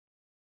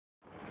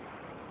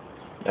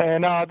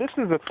And this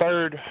is the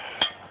third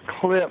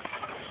clip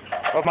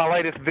of my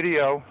latest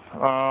video.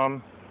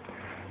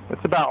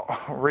 It's about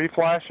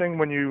reflashing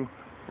when you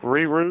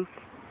re-roof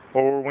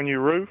or when you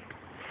roof.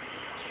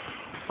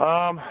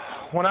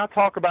 When I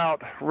talk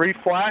about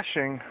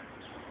reflashing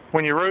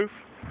when you roof,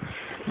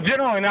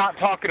 generally not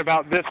talking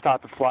about this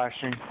type of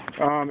flashing.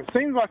 It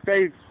seems like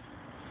they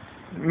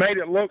made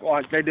it look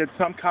like they did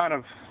some kind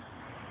of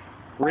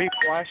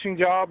reflashing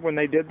job when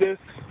they did this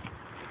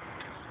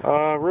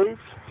roof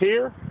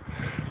here.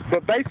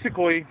 But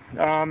basically,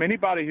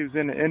 anybody who's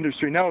in the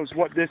industry knows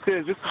what this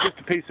is. This is just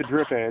a piece of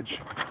drip edge.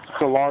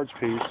 It's a large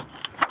piece.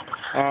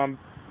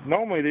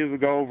 Normally these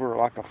would go over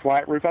like a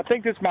flat roof. I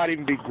think this might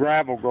even be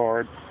gravel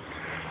guard.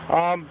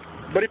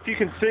 But if you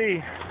can see,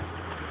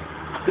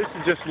 this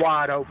is just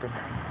wide open.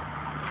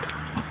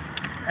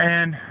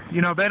 And,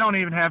 you know, they don't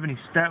even have any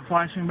step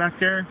flashing back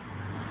there.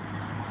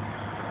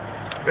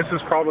 This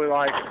is probably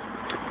like,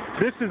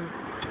 this is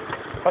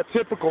a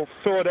typical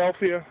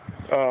Philadelphia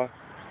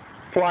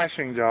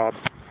flashing job.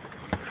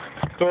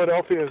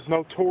 Philadelphia is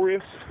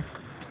notorious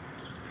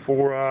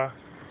for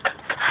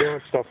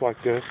doing stuff like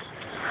this.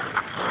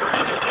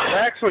 They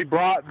actually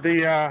brought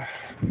the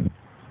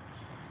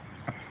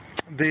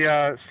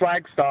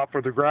slag stop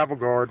or the gravel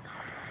guard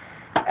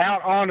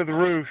out onto the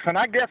roof, and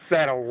I guess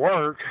that'll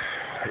work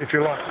if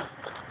you're lucky.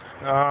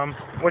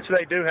 Which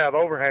they do have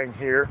overhang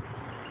here.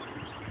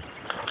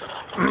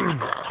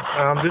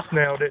 This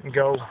nail didn't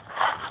go.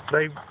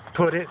 They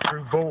put it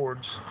through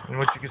boards, and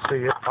what you can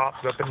see, it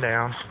pops up and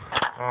down.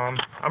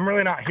 I'm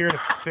really not here to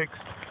fix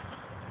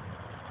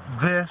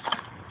this.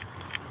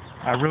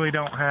 I really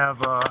don't have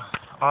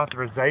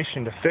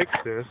authorization to fix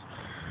this,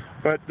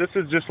 but this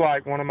is just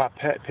like one of my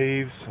pet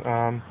peeves.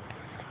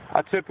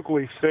 I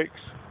typically fix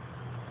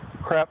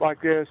crap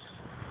like this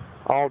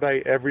all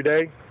day, every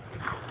day.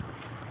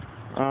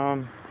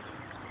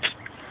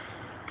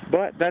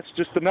 But that's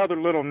just another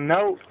little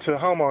note to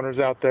homeowners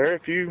out there.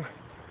 If you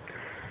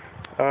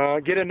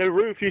get a new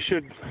roof, you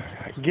should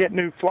get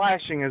new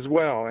flashing as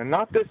well, and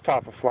not this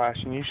type of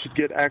flashing. You should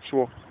get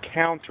actual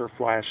counter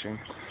flashing.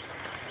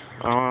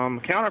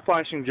 Counter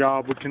flashing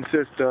job would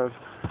consist of,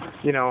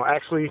 you know,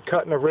 actually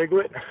cutting a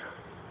riglet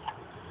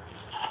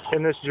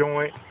in this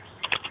joint,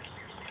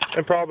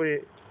 and probably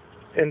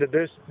into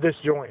this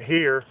joint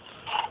here.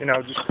 You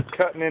know, just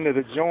cutting into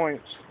the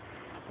joints,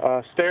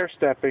 stair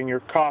stepping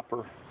your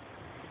copper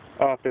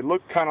up. It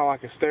looked kind of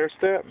like a stair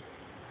step.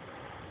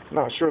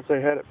 Not sure if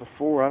they had it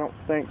before. I don't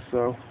think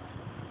so.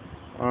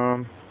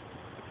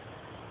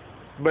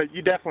 But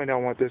you definitely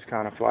don't want this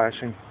kind of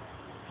flashing.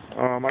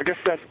 I guess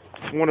that's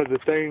one of the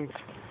things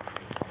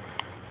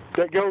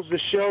that goes to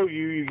show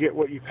you get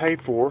what you pay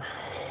for.